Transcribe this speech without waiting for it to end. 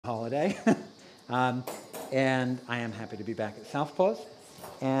holiday. um, and I am happy to be back at Southpaws.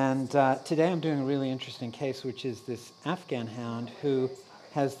 And today I'm doing a really interesting case, which is this Afghan hound who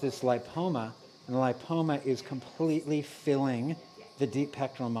has this lipoma. And the lipoma is completely filling the deep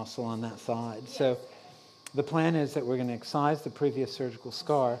pectoral muscle on that side. So the plan is that we're going to excise the previous surgical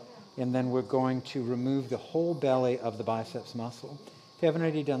scar, and then we're going to remove the whole belly of the biceps muscle. If you haven't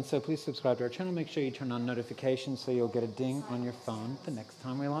already done so, please subscribe to our channel. Make sure you turn on notifications so you'll get a ding on your phone the next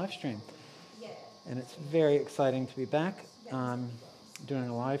time we live stream. And it's very exciting to be back doing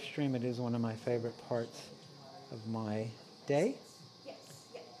a live stream. It is one of my favorite parts of my day.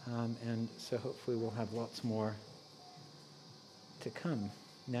 And so hopefully we'll have lots more to come.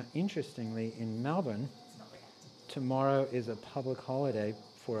 Now, interestingly, in Melbourne, tomorrow is a public holiday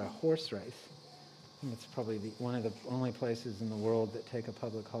for a horse race. I think it's probably one of the only places in the world that take a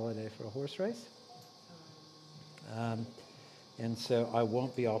public holiday for a horse race. And so I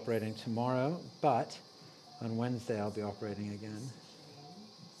won't be operating tomorrow, but on Wednesday I'll be operating again.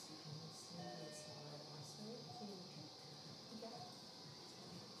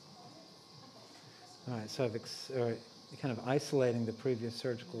 All right, so I've kind of isolating the previous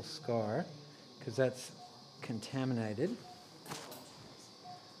surgical scar because that's contaminated.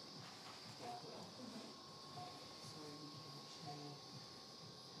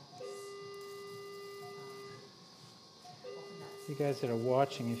 You guys that are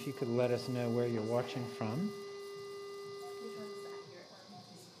watching, if you could let us know where you're watching from.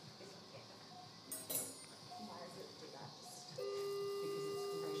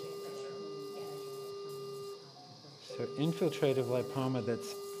 So infiltrative lipoma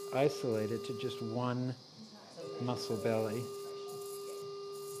that's isolated to just one muscle belly.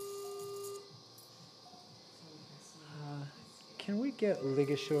 Can we get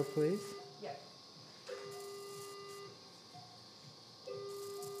ligashore, please?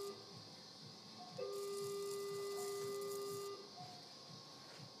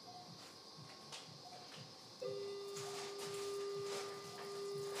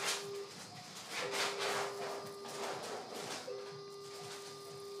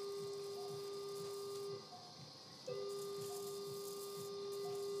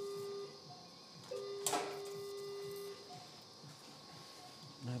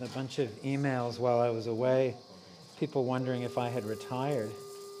 I had a bunch of emails while I was away, people wondering if I had retired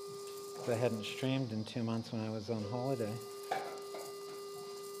because I hadn't streamed in 2 months when I was on holiday.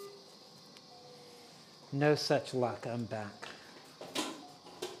 No such luck, I'm back.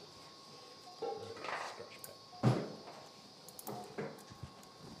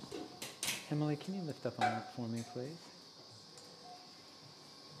 Emily, can you lift up on that for me, please?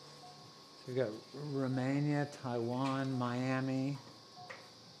 So we've got Romania, Taiwan, Miami.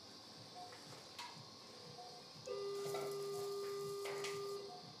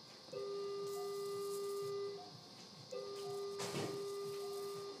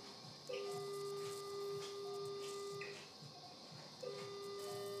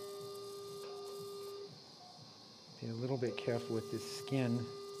 Be a little bit careful with this skin,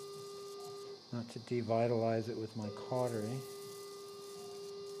 not to devitalize it with my cautery.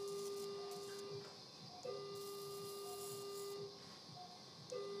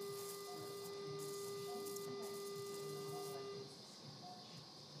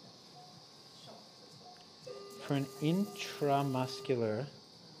 For an intramuscular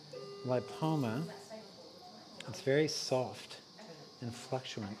lipoma, it's very soft and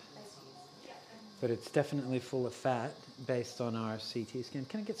fluctuant, but it's definitely full of fat based on our CT scan.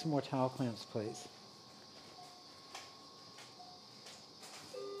 Can I get some more towel clamps, please?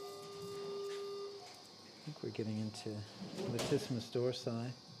 I think we're getting into latissimus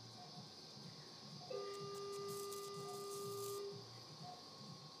dorsi.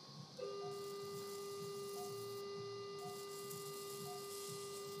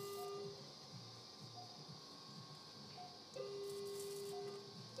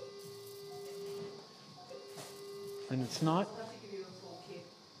 And it's not.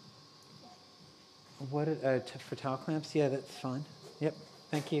 What for towel clamps? Yeah, that's fine. Yep,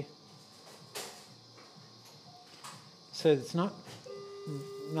 thank you. So it's not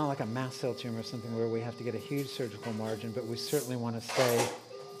like a mast cell tumor or something where we have to get a huge surgical margin, but we certainly want to stay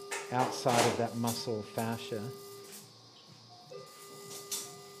outside of that muscle fascia.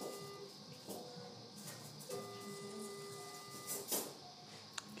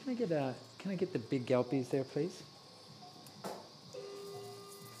 Can I get the big Gelpies there, please?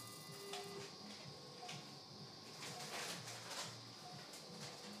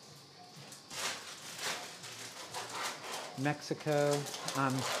 Mexico.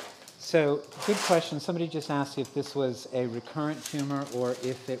 So, good question. Somebody just asked if this was a recurrent tumor or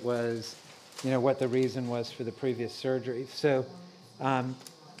if it was, what the reason was for the previous surgery. So,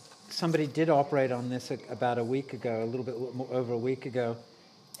 somebody did operate on this about a week ago, a little bit over a week ago,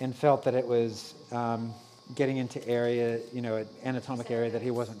 and felt that it was getting into an anatomic area that he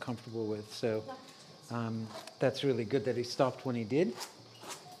wasn't comfortable with. So, that's really good that he stopped when he did.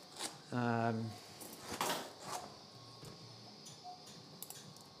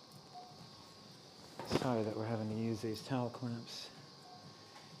 Sorry that we're having to use these towel clamps.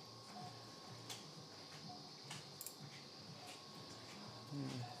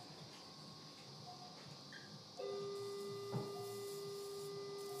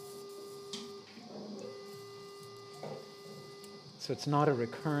 So it's not a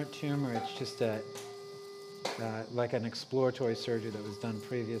recurrent tumor, it's just like an exploratory surgery that was done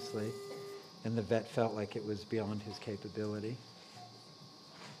previously, and the vet felt like it was beyond his capability.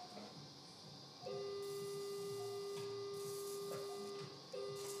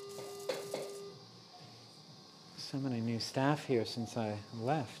 So many new staff here since I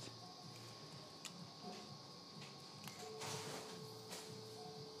left.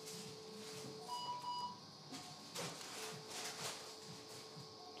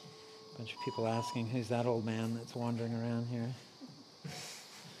 Bunch of people asking, who's that old man that's wandering around here?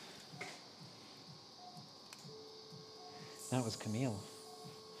 That was Camille.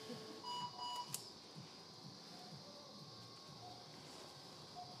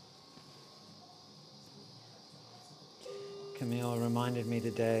 Camille reminded me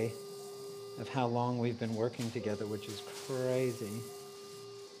today of how long we've been working together, which is crazy.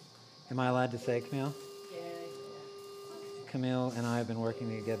 Am I allowed to say, Camille? Yeah. Camille and I have been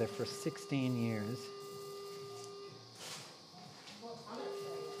working together for 16 years.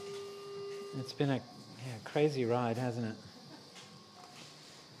 It's been a crazy ride, hasn't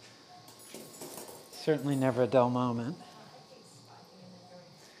it? Certainly never a dull moment.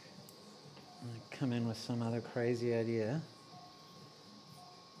 I come in with some other crazy idea.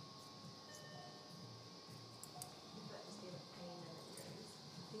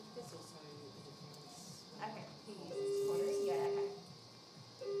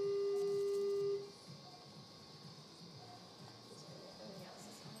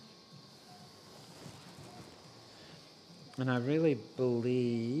 And I really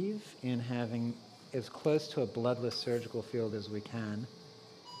believe in having as close to a bloodless surgical field as we can,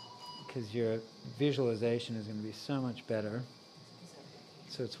 because your visualization is going to be so much better.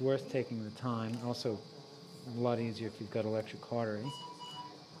 So it's worth taking the time. Also, a lot easier if you've got electric cautery.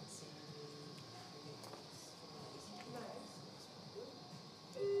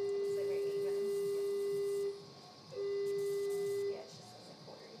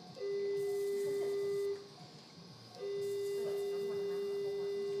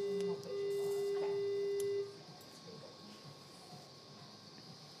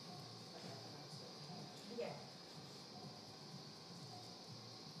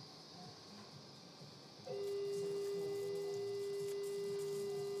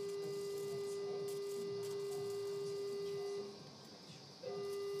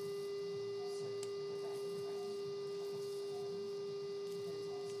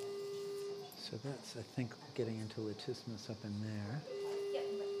 So that's, I think, getting into latissimus up in there.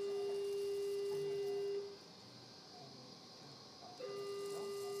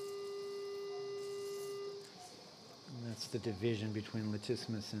 And that's the division between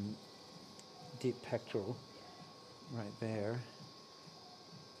latissimus and deep pectoral right there.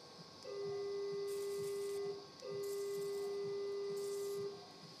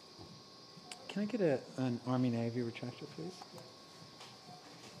 Can I get an Army Navy retractor, please?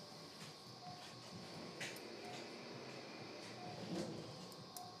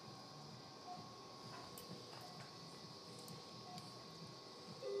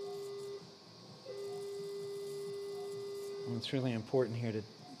 And it's really important here to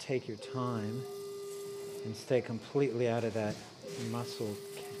take your time and stay completely out of that muscle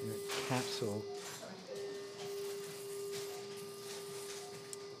capsule.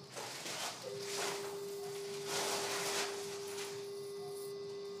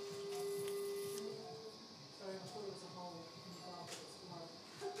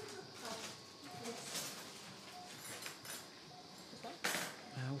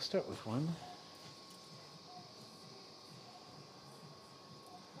 We'll start with one.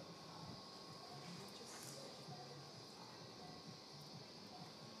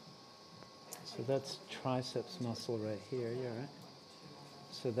 So that's triceps muscle right here, yeah, right?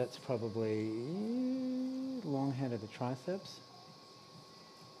 So that's probably long head of the triceps.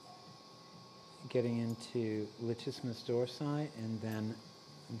 Getting into latissimus dorsi and then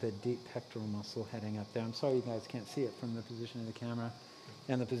the deep pectoral muscle heading up there. I'm sorry you guys can't see it from the position of the camera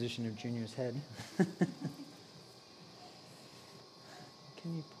and the position of Junior's head. Can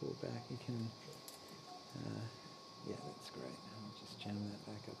you pull back? You can, yeah, that's great. I'll just jam that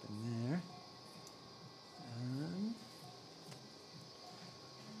back up in there.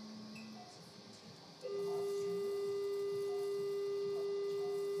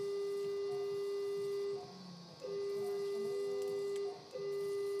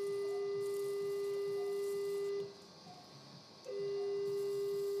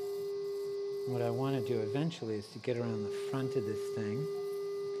 What I want to do eventually is to get around the front of this thing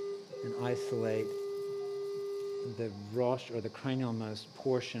and isolate the rosh, or the cranialmost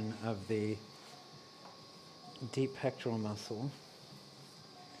portion of the deep pectoral muscle.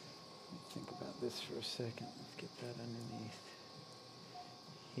 Let's think about this for a second. Let's get that underneath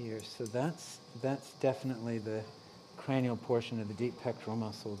here. So that's definitely the cranial portion of the deep pectoral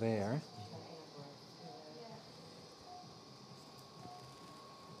muscle there.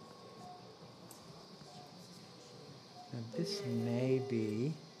 And this may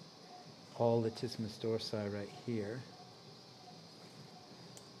be all latissimus dorsi right here.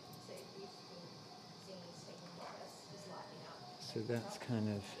 So that's kind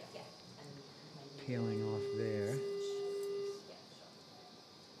of peeling off there.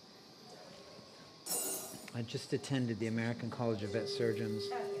 I just attended the American College of Vet Surgeons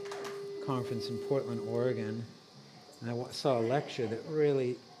conference in Portland, Oregon, and I saw a lecture that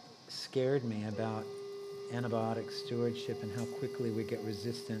really scared me about antibiotic stewardship and how quickly we get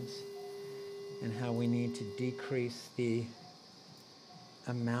resistance, and how we need to decrease the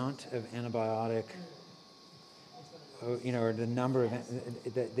amount of antibiotic, or the number of,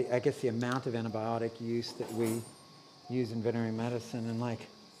 I guess the amount of antibiotic use that we use in veterinary medicine. And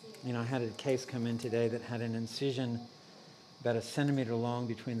I had a case come in today that had an incision about 1 centimeter long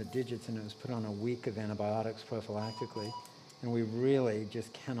between the digits, and it was put on a week of antibiotics prophylactically. And we really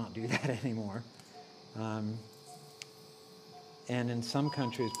just cannot do that anymore. And in some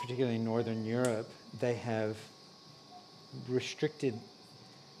countries, particularly in Northern Europe, they have restricted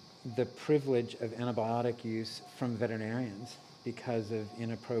the privilege of antibiotic use from veterinarians because of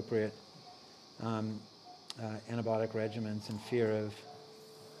inappropriate antibiotic regimens and fear of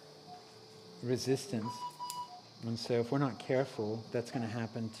resistance. And so if we're not careful, that's going to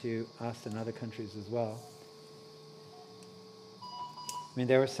happen to us and other countries as well. I mean,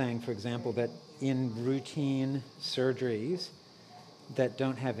 they were saying, for example, that in routine surgeries that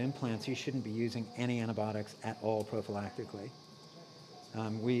don't have implants, you shouldn't be using any antibiotics at all prophylactically.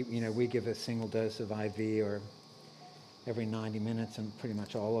 We give a single dose of IV or every 90 minutes in pretty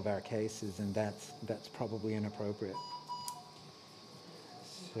much all of our cases, and that's probably inappropriate.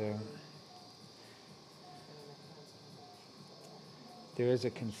 So there is a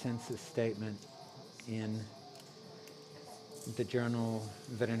consensus statement in the journal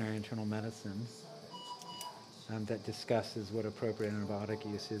Veterinary Internal Medicine that discusses what appropriate antibiotic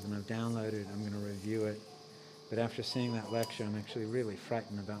use is, and I've downloaded it. I'm going to review it. But after seeing that lecture, I'm actually really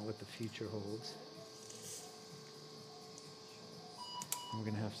frightened about what the future holds. We're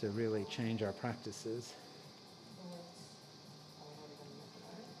going to have to really change our practices.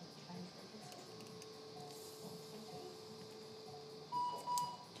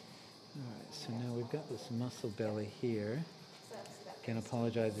 All right, so now we've got this muscle belly here. Again,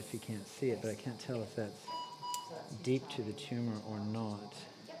 apologize if you can't see it, but I can't tell if that's deep to the tumor or not.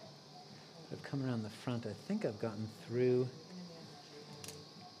 I've come around the front. I think I've gotten through,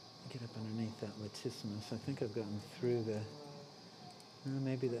 get up underneath that latissimus. I think I've gotten through the,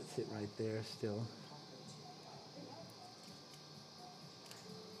 maybe that's it right there still.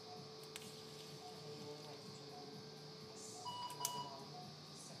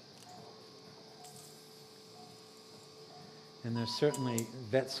 And there's certainly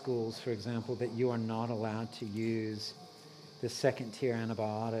vet schools, for example, that you are not allowed to use the second-tier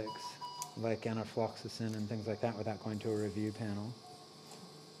antibiotics like anafloxacin and things like that without going to a review panel,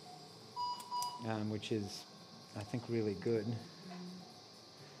 which is, I think, really good. And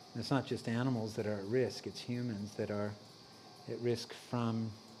it's not just animals that are at risk, it's humans that are at risk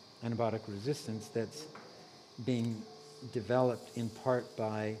from antibiotic resistance that's being developed in part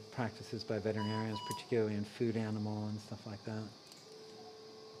by practices by veterinarians, particularly in food animal and stuff like that.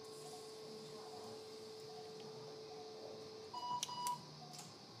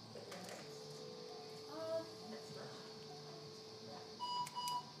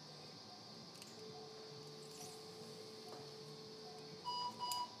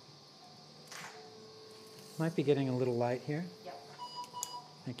 Might be getting a little light here. Yep.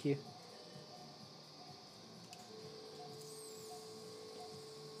 Thank you.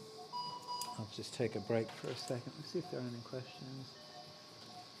 just take a break for a second. Let's see if there are any questions.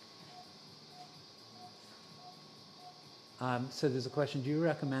 So there's a question, do you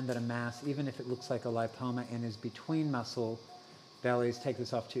recommend that a mass, even if it looks like a lipoma and is between muscle bellies, take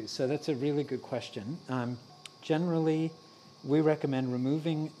this off too? So that's a really good question. Generally, we recommend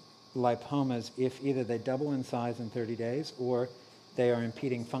removing lipomas if either they double in size in 30 days or they are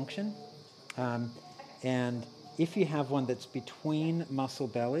impeding function. And if you have one that's between muscle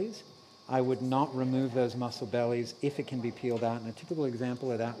bellies, I would not remove those muscle bellies if it can be peeled out. And a typical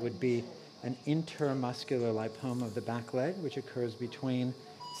example of that would be an intermuscular lipoma of the back leg, which occurs between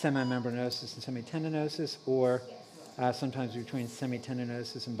semimembranosus and semitendinosus, or sometimes between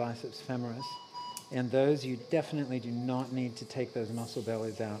semitendinosus and biceps femoris. And those, you definitely do not need to take those muscle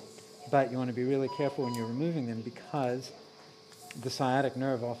bellies out. But you want to be really careful when you're removing them because the sciatic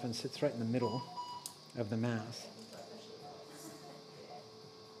nerve often sits right in the middle of the mass.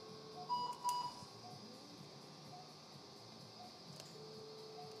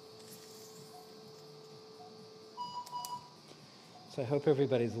 So I hope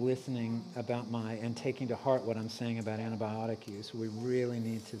everybody's listening about and taking to heart what I'm saying about antibiotic use. We really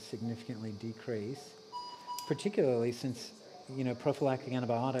need to significantly decrease, particularly since, prophylactic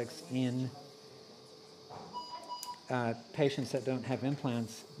antibiotics in patients that don't have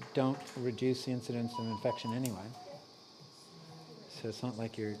implants don't reduce the incidence of infection anyway. So it's not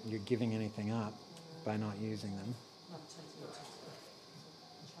like you're giving anything up by not using them.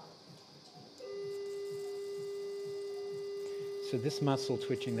 So this muscle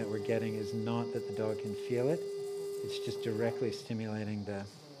twitching that we're getting is not that the dog can feel it. It's just directly stimulating the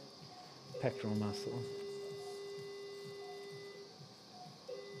pectoral muscle.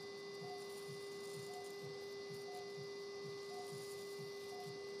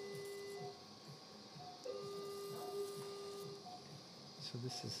 So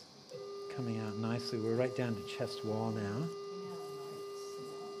this is coming out nicely. We're right down to chest wall now.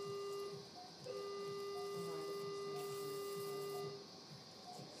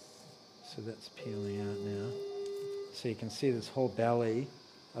 So that's peeling out now. So you can see this whole belly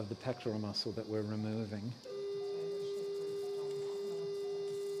of the pectoral muscle that we're removing.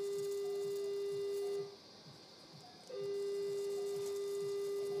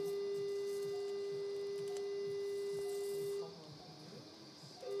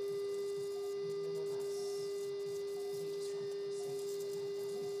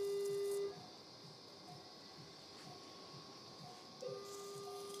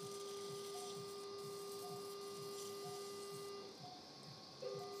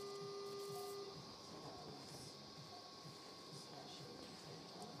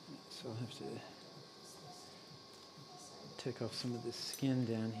 So I'll have to take off some of the skin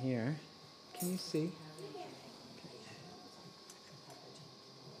down here. Can you see? Okay.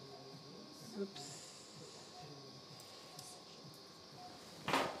 Oops.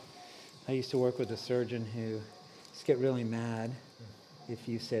 I used to work with a surgeon who used to get really mad if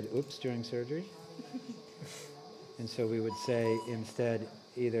you said oops during surgery. And so we would say instead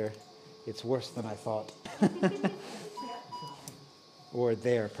either it's worse than I thought or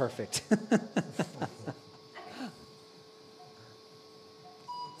they're perfect.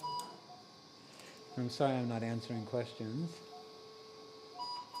 I'm sorry I'm not answering questions.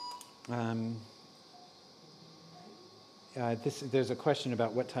 There's a question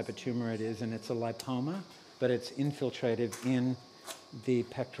about what type of tumor it is, and it's a lipoma, but it's infiltrated in the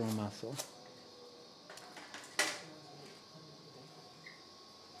pectoral muscle.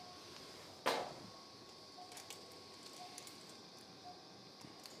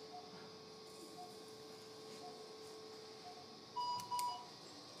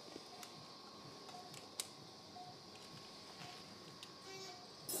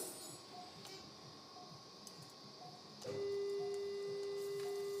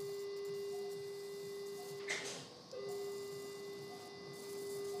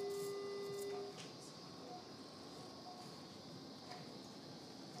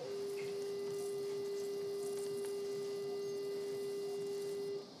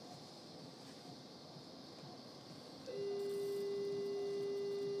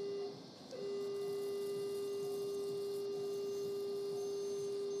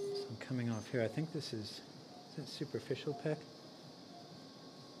 Coming off here, I think this is that superficial pec?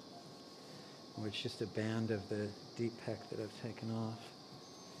 Or it's just a band of the deep pec that I've taken off.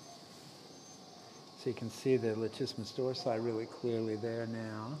 So you can see the latissimus dorsi really clearly there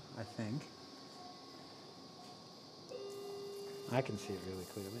now, I think. I can see it really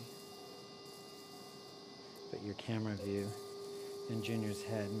clearly. But your camera view in Junior's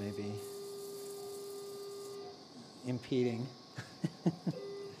head may be impeding.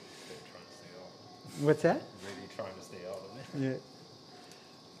 What's that? Really trying to stay out of it. Yeah.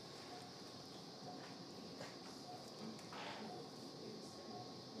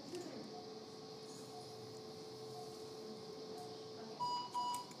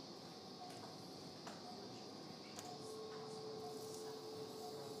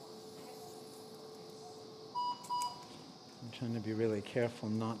 I'm trying to be really careful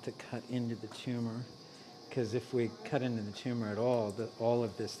not to cut into the tumor, because if we cut into the tumor at all, all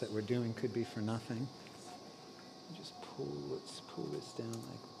of this that we're doing could be for nothing. Just let's pull this down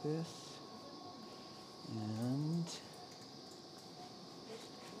like this, and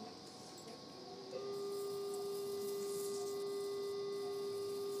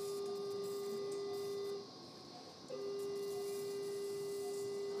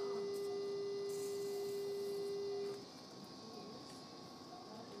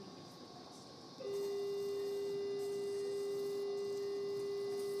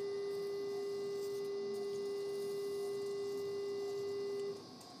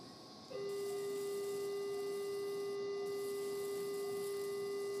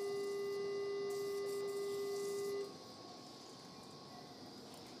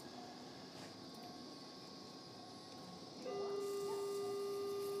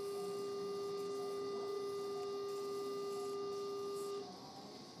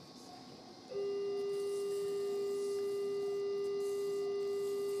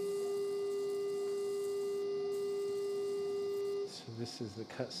this is the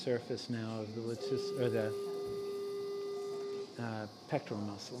cut surface now of the pectoral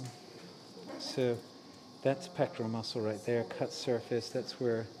muscle. So that's pectoral muscle right there, cut surface. That's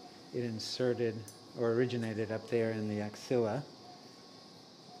where it inserted or originated up there in the axilla.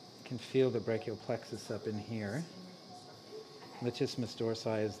 You can feel the brachial plexus up in here. Latissimus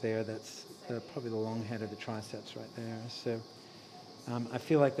dorsi is there. That's probably the long head of the triceps right there. So I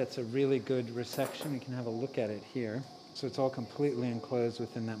feel like that's a really good resection. You can have a look at it here. So it's all completely enclosed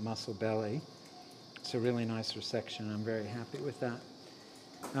within that muscle belly. It's a really nice resection. I'm very happy with that.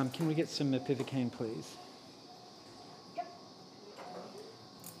 Can we get some mepivacaine, please? Yep.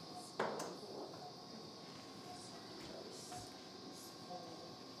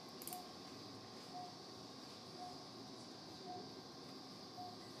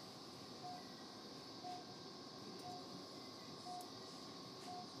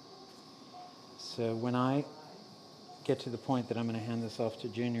 So when I get to the point that I'm going to hand this off to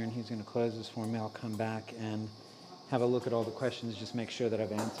Junior and he's going to close this for me, I'll come back and have a look at all the questions, just make sure that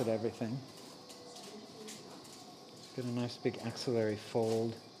I've answered everything. Got a nice big axillary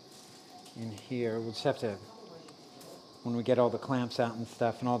fold in here. We'll just have to, when we get all the clamps out and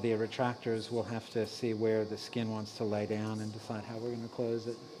stuff and all the retractors, we'll have to see where the skin wants to lay down and decide how we're going to close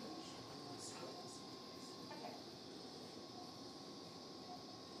it.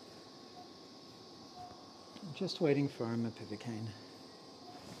 I'm just waiting for our mepivacaine.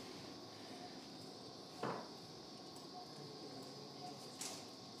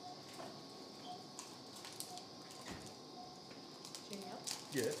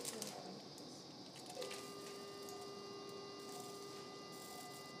 Yeah.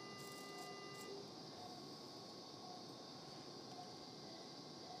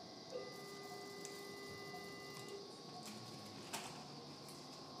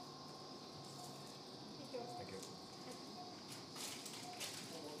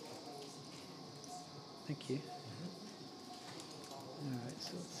 Thank you. All right,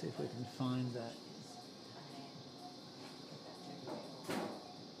 so let's see if we can find that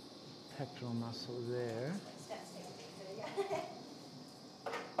pectoral muscle there.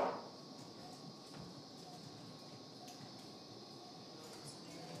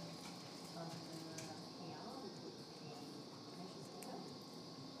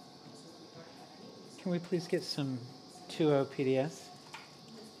 Can we please get some 2O PDS?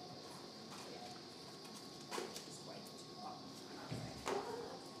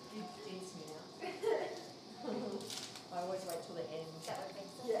 I always wait till the end. That would make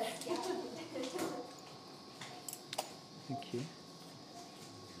sense. Yeah. Thank you.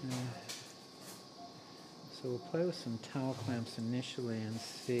 So we'll play with some towel clamps initially and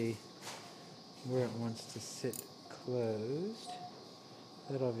see where it wants to sit closed.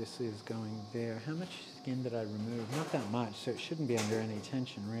 That obviously is going there. How much skin did I remove? Not that much, so it shouldn't be under any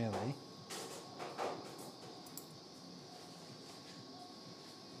tension really.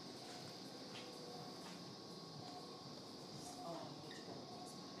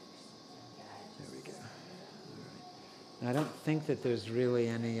 There we go. All right. I don't think that there's really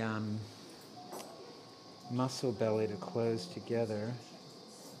any muscle belly to close together.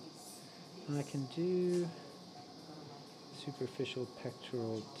 I can do superficial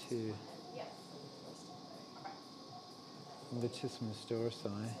pectoral too. latissimus dorsi.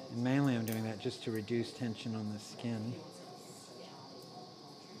 And mainly I'm doing that just to reduce tension on the skin.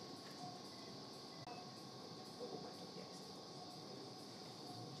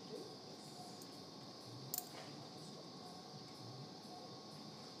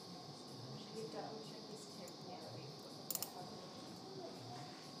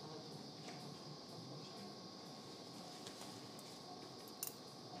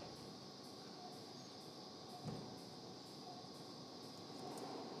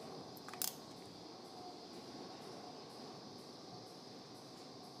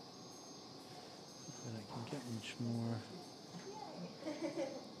 But I can get much more.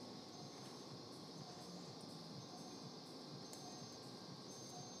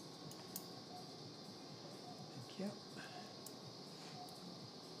 Thank you.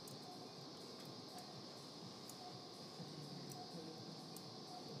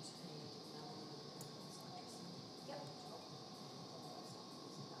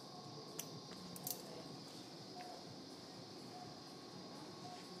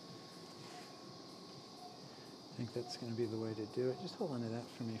 I think that's going to be the way to do it. Just hold on to that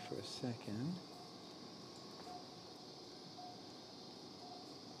for me for a second.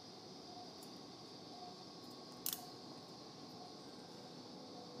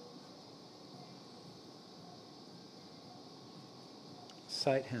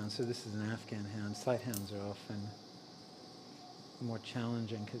 Sight hounds, so this is an Afghan hound. Sight hounds are often more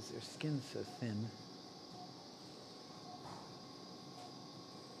challenging because their skin's so thin.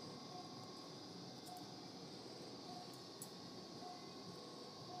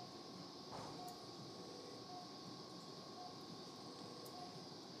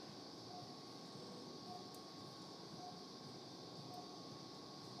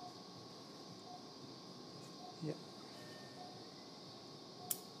 Yep.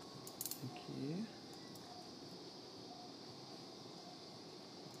 Thank you.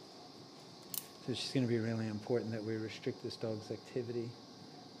 So it's going to be really important that we restrict this dog's activity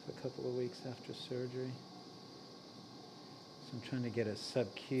for a couple of weeks after surgery. So I'm trying to get a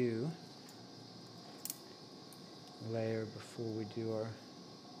sub-Q layer before we do our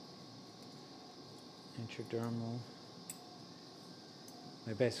intradermal.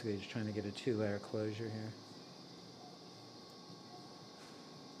 We're basically just trying to get a 2-layer closure here.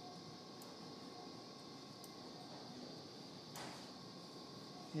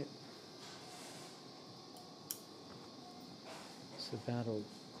 Yep. So that'll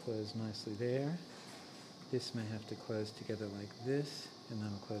close nicely there. This may have to close together like this, and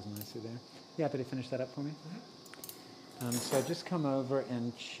that'll close nicely there. Yeah, but finish that up for me? So I just come over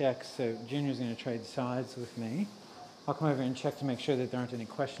and check. So Junior's going to trade sides with me. I'll come over and check to make sure that there aren't any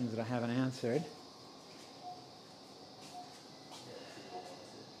questions that I haven't answered.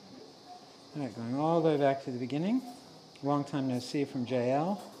 All right, going all the way back to the beginning. Long time no see from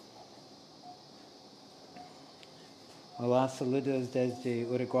JL. Hola, saludos desde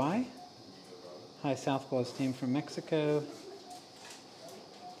Uruguay. Hi, Southpaws team from Mexico.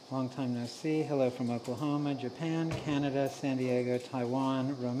 Long time no see. Hello from Oklahoma, Japan, Canada, San Diego,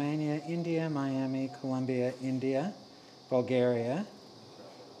 Taiwan, Romania, India, Miami, Colombia, India, Bulgaria,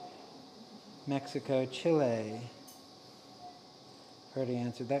 Mexico, Chile. Already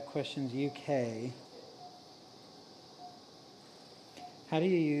answered that question's UK. How do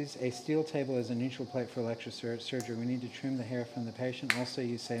you use a steel table as a neutral plate for electrosurgery? We need to trim the hair from the patient. Also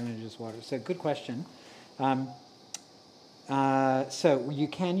use saline or just water. So good question. So you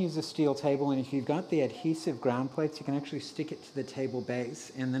can use a steel table, and if you've got the adhesive ground plates, you can actually stick it to the table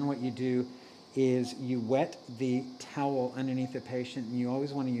base, and then what you do is you wet the towel underneath the patient, and you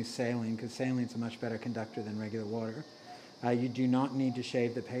always want to use saline because saline's a much better conductor than regular water. You do not need to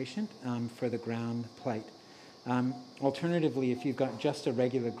shave the patient for the ground plate. Alternatively, if you've got just a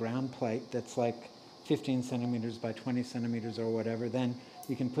regular ground plate that's like 15 centimeters by 20 centimeters or whatever, then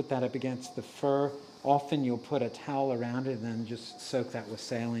you can put that up against the fur. Often you'll put a towel around it and then just soak that with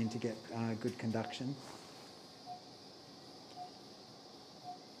saline to get good conduction.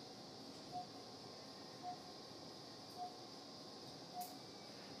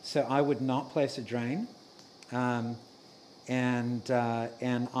 So I would not place a drain. And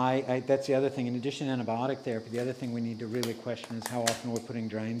that's the other thing. In addition to antibiotic therapy, the other thing we need to really question is how often we're putting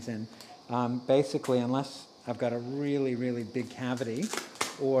drains in. Basically, unless I've got a really, really big cavity,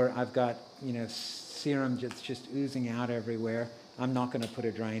 or I've got serum that's just oozing out everywhere, I'm not going to put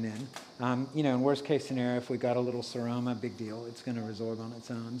a drain in. In worst case scenario, if we got a little seroma, big deal. It's going to resorb on its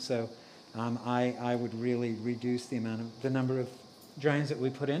own. So I would really reduce the number of drains that we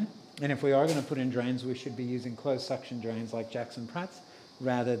put in. And if we are going to put in drains, we should be using closed suction drains like Jackson Pratt's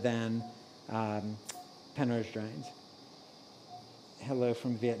rather than Penrose drains. hello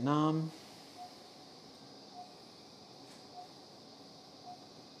from Vietnam.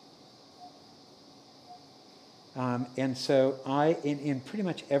 And so in pretty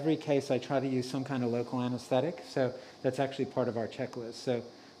much every case, I try to use some kind of local anesthetic. So that's actually part of our checklist. So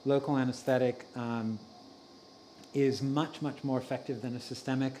local anesthetic is much, much more effective than a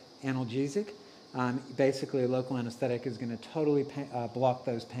systemic analgesic. Basically, a local anesthetic is going to totally block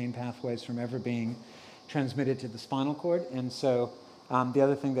those pain pathways from ever being transmitted to the spinal cord. And so the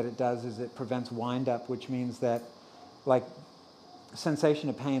other thing that it does is it prevents wind-up, which means that, like, sensation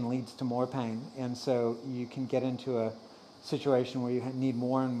of pain leads to more pain. And so you can get into a situation where you need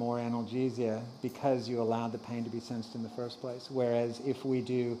more and more analgesia because you allowed the pain to be sensed in the first place. Whereas if we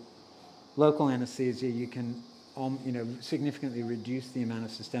do local anesthesia, you can significantly reduce the amount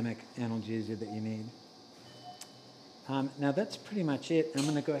of systemic analgesia that you need. Now that's pretty much it. I'm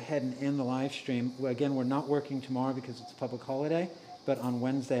going to go ahead and end the live stream. Well, again, we're not working tomorrow because it's a public holiday, but on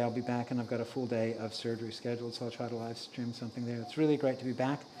Wednesday I'll be back and I've got a full day of surgery scheduled, so I'll try to live stream something there. It's really great to be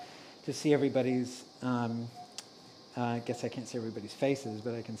back, to see everybody's, I guess I can't see everybody's faces,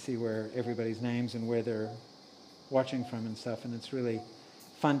 but I can see where everybody's names and where they're watching from and stuff, and it's really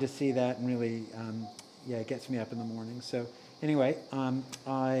fun to see that, and really, it gets me up in the morning. So anyway,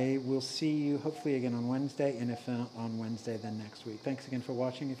 I will see you hopefully again on Wednesday, and if not on Wednesday, then next week. Thanks again for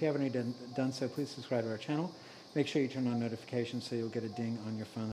watching. If you haven't already done so, please subscribe to our channel. Make sure you turn on notifications so you'll get a ding on your phone.